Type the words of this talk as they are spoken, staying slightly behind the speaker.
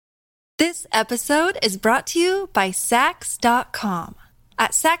This episode is brought to you by Sax.com.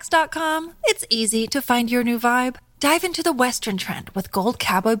 At Sax.com, it's easy to find your new vibe. Dive into the Western trend with gold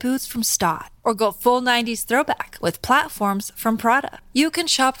cowboy boots from Stott, or go full 90s throwback with platforms from Prada. You can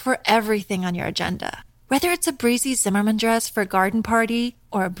shop for everything on your agenda, whether it's a breezy Zimmermann dress for a garden party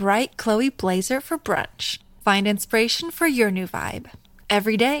or a bright Chloe blazer for brunch. Find inspiration for your new vibe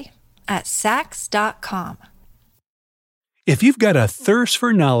every day at Sax.com. If you've got a thirst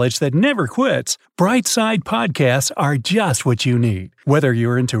for knowledge that never quits, Brightside Podcasts are just what you need. Whether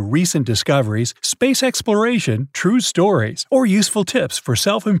you're into recent discoveries, space exploration, true stories, or useful tips for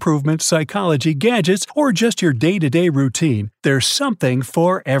self-improvement, psychology, gadgets, or just your day-to-day routine, there's something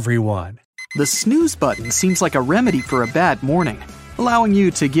for everyone. The snooze button seems like a remedy for a bad morning, allowing you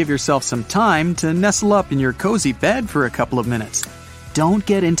to give yourself some time to nestle up in your cozy bed for a couple of minutes. Don't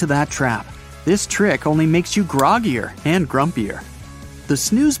get into that trap. This trick only makes you groggier and grumpier. The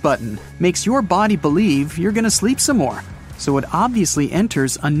snooze button makes your body believe you're going to sleep some more, so it obviously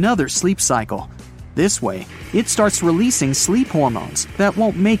enters another sleep cycle. This way, it starts releasing sleep hormones that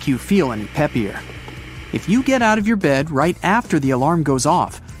won't make you feel any peppier. If you get out of your bed right after the alarm goes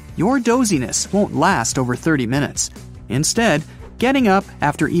off, your doziness won't last over 30 minutes. Instead, getting up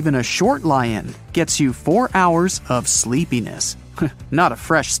after even a short lie-in gets you 4 hours of sleepiness. Not a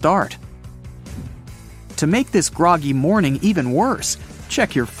fresh start. To make this groggy morning even worse,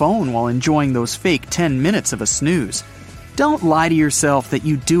 check your phone while enjoying those fake 10 minutes of a snooze. Don't lie to yourself that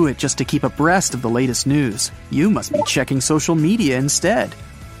you do it just to keep abreast of the latest news. You must be checking social media instead.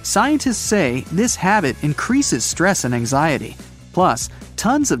 Scientists say this habit increases stress and anxiety. Plus,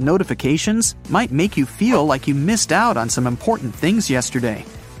 tons of notifications might make you feel like you missed out on some important things yesterday,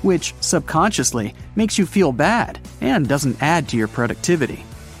 which subconsciously makes you feel bad and doesn't add to your productivity.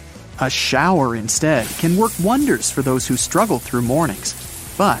 A shower instead can work wonders for those who struggle through mornings.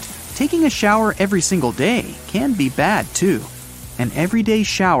 But taking a shower every single day can be bad too. An everyday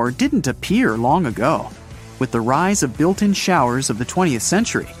shower didn't appear long ago. With the rise of built-in showers of the 20th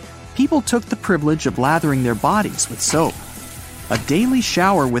century, people took the privilege of lathering their bodies with soap. A daily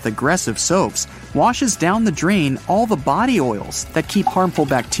shower with aggressive soaps washes down the drain all the body oils that keep harmful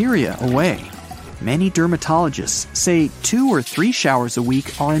bacteria away. Many dermatologists say 2 or 3 showers a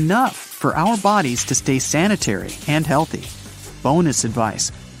week are enough for our bodies to stay sanitary and healthy. Bonus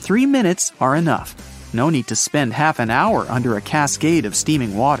advice: 3 minutes are enough. No need to spend half an hour under a cascade of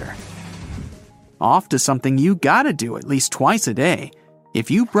steaming water. Off to something you gotta do at least twice a day.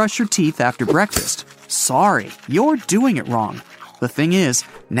 If you brush your teeth after breakfast, sorry, you're doing it wrong. The thing is,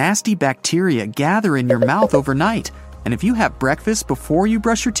 nasty bacteria gather in your mouth overnight, and if you have breakfast before you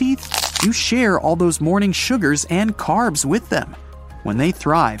brush your teeth, you share all those morning sugars and carbs with them. When they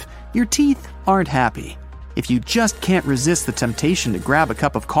thrive, your teeth aren't happy. If you just can't resist the temptation to grab a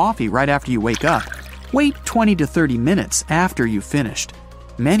cup of coffee right after you wake up, wait 20 to 30 minutes after you've finished.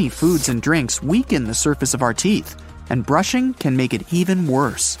 Many foods and drinks weaken the surface of our teeth, and brushing can make it even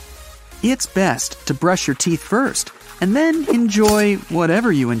worse. It's best to brush your teeth first, and then enjoy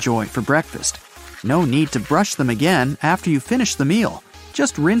whatever you enjoy for breakfast. No need to brush them again after you finish the meal.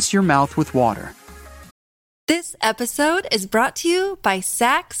 Just rinse your mouth with water. This episode is brought to you by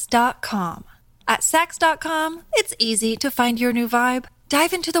Sax.com. At Sax.com, it's easy to find your new vibe.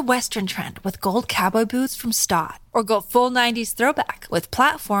 Dive into the Western trend with gold cowboy boots from Stott, or go full 90s throwback with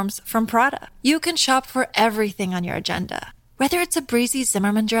platforms from Prada. You can shop for everything on your agenda, whether it's a breezy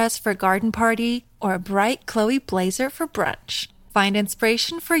Zimmermann dress for a garden party or a bright Chloe blazer for brunch. Find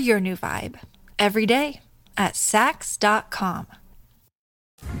inspiration for your new vibe every day at Sax.com.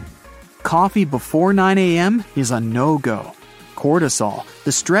 Coffee before 9 a.m. is a no-go. Cortisol,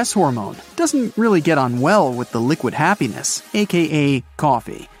 the stress hormone, doesn't really get on well with the liquid happiness, aka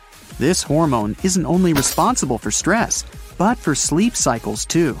coffee. This hormone isn't only responsible for stress, but for sleep cycles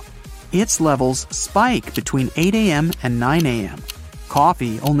too. Its levels spike between 8 a.m. and 9 a.m.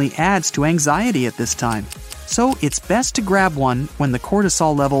 Coffee only adds to anxiety at this time, so it's best to grab one when the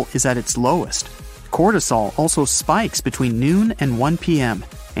cortisol level is at its lowest. Cortisol also spikes between noon and 1 p.m.,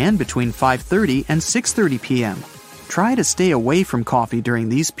 and between 5:30 and 6:30 p.m. Try to stay away from coffee during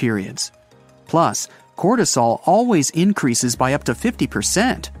these periods. Plus, cortisol always increases by up to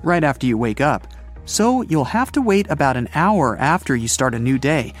 50% right after you wake up, so you'll have to wait about an hour after you start a new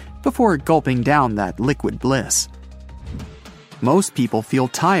day before gulping down that liquid bliss. Most people feel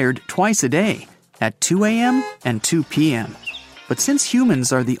tired twice a day, at 2 a.m. and 2 p.m. But since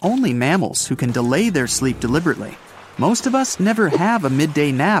humans are the only mammals who can delay their sleep deliberately, most of us never have a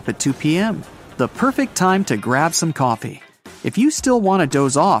midday nap at 2 p.m., the perfect time to grab some coffee. If you still want to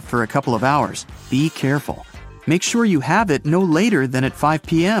doze off for a couple of hours, be careful. Make sure you have it no later than at 5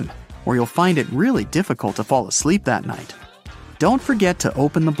 p.m. or you'll find it really difficult to fall asleep that night. Don't forget to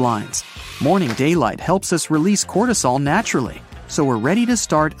open the blinds. Morning daylight helps us release cortisol naturally, so we're ready to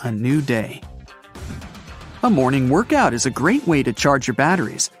start a new day. A morning workout is a great way to charge your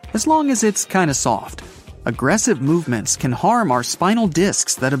batteries, as long as it's kind of soft. Aggressive movements can harm our spinal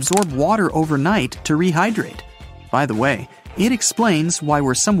discs that absorb water overnight to rehydrate. By the way, it explains why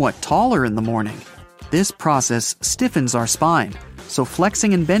we're somewhat taller in the morning. This process stiffens our spine, so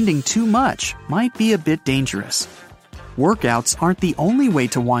flexing and bending too much might be a bit dangerous. Workouts aren't the only way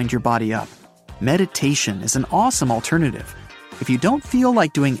to wind your body up. Meditation is an awesome alternative. If you don't feel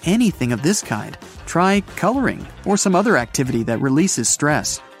like doing anything of this kind, try coloring or some other activity that releases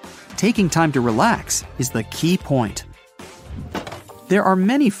stress. Taking time to relax is the key point. There are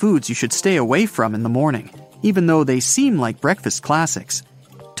many foods you should stay away from in the morning, even though they seem like breakfast classics.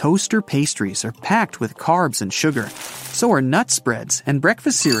 Toaster pastries are packed with carbs and sugar. So are nut spreads and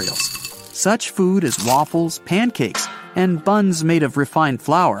breakfast cereals. Such food as waffles, pancakes, and buns made of refined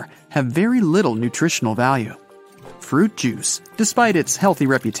flour have very little nutritional value. Fruit juice, despite its healthy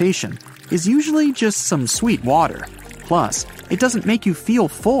reputation, is usually just some sweet water. Plus, it doesn't make you feel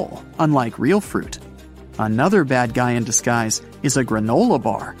full, unlike real fruit. Another bad guy in disguise is a granola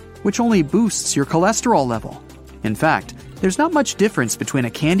bar, which only boosts your cholesterol level. In fact, there's not much difference between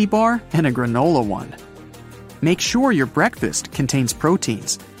a candy bar and a granola one. Make sure your breakfast contains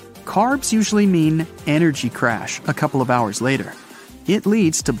proteins. Carbs usually mean energy crash a couple of hours later. It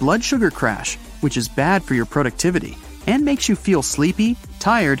leads to blood sugar crash, which is bad for your productivity and makes you feel sleepy,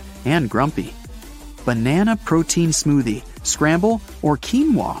 tired, and grumpy. Banana protein smoothie, scramble, or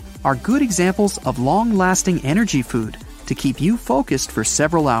quinoa are good examples of long-lasting energy food to keep you focused for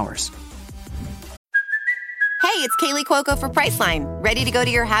several hours. Hey, it's Kaylee Cuoco for Priceline. Ready to go to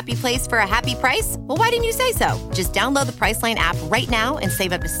your happy place for a happy price? Well, why didn't you say so? Just download the Priceline app right now and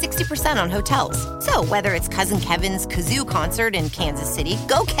save up to 60% on hotels. So whether it's Cousin Kevin's Kazoo Concert in Kansas City,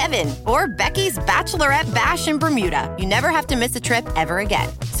 go Kevin, or Becky's Bachelorette Bash in Bermuda, you never have to miss a trip ever again.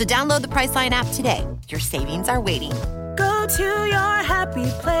 So download the Priceline app today. Your savings are waiting. Go to your happy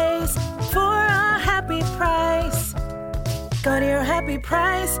place for a happy price. Go to your happy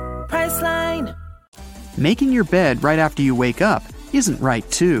price, Priceline. Making your bed right after you wake up isn't right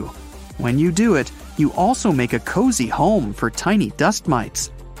too. When you do it, you also make a cozy home for tiny dust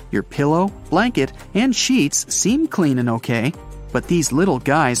mites. Your pillow, blanket, and sheets seem clean and okay, but these little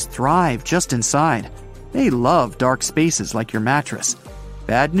guys thrive just inside. They love dark spaces like your mattress.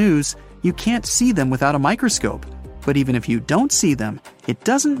 Bad news, you can't see them without a microscope. But even if you don't see them, it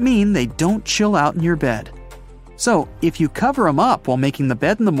doesn't mean they don't chill out in your bed. So, if you cover them up while making the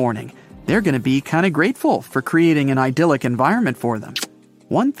bed in the morning, they're going to be kind of grateful for creating an idyllic environment for them.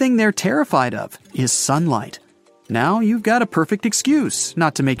 One thing they're terrified of is sunlight. Now you've got a perfect excuse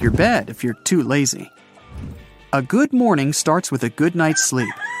not to make your bed if you're too lazy. A good morning starts with a good night's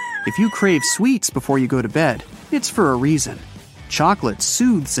sleep. If you crave sweets before you go to bed, it's for a reason. Chocolate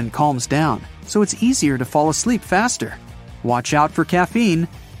soothes and calms down, so it's easier to fall asleep faster. Watch out for caffeine.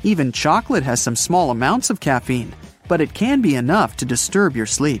 Even chocolate has some small amounts of caffeine, but it can be enough to disturb your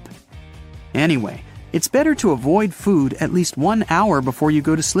sleep. Anyway, it's better to avoid food at least 1 hour before you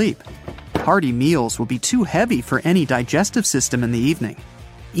go to sleep. Hearty meals will be too heavy for any digestive system in the evening.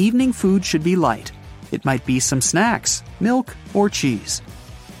 Evening food should be light. It might be some snacks, milk, or cheese.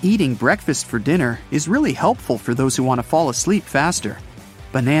 Eating breakfast for dinner is really helpful for those who want to fall asleep faster.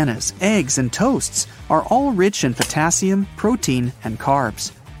 Bananas, eggs, and toasts are all rich in potassium, protein, and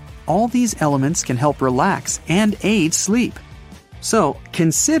carbs. All these elements can help relax and aid sleep. So,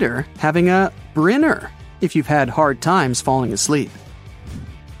 consider having a Brinner if you've had hard times falling asleep.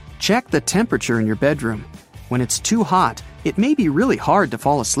 Check the temperature in your bedroom. When it's too hot, it may be really hard to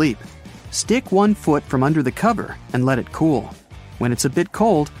fall asleep. Stick 1 foot from under the cover and let it cool. When it's a bit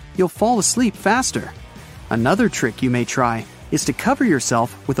cold, you'll fall asleep faster. Another trick you may try is to cover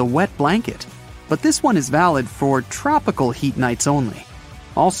yourself with a wet blanket. But this one is valid for tropical heat nights only.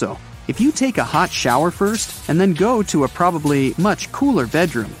 Also, if you take a hot shower first and then go to a probably much cooler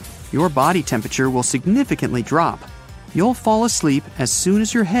bedroom, your body temperature will significantly drop. You'll fall asleep as soon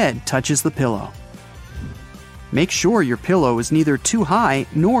as your head touches the pillow. Make sure your pillow is neither too high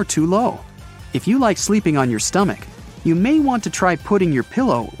nor too low. If you like sleeping on your stomach, you may want to try putting your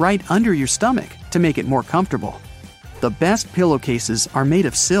pillow right under your stomach to make it more comfortable. The best pillowcases are made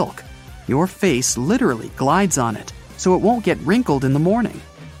of silk. Your face literally glides on it, so it won't get wrinkled in the morning.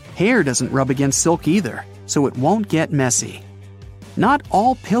 Hair doesn't rub against silk either, so it won't get messy. Not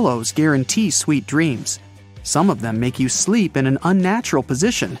all pillows guarantee sweet dreams. Some of them make you sleep in an unnatural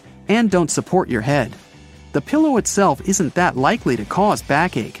position and don't support your head. The pillow itself isn't that likely to cause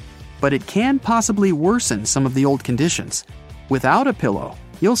backache. but it can possibly worsen some of the old conditions. Without a pillow,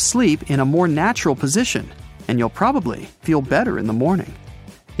 you'll sleep in a more natural position, and you'll probably feel better in the morning.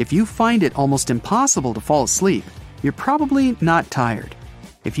 If you find it almost impossible to fall asleep, you're probably not tired.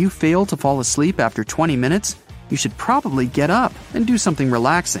 If you fail to fall asleep after 20 minutes, you should probably get up and do something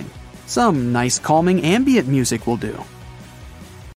relaxing. Some nice calming ambient music will do.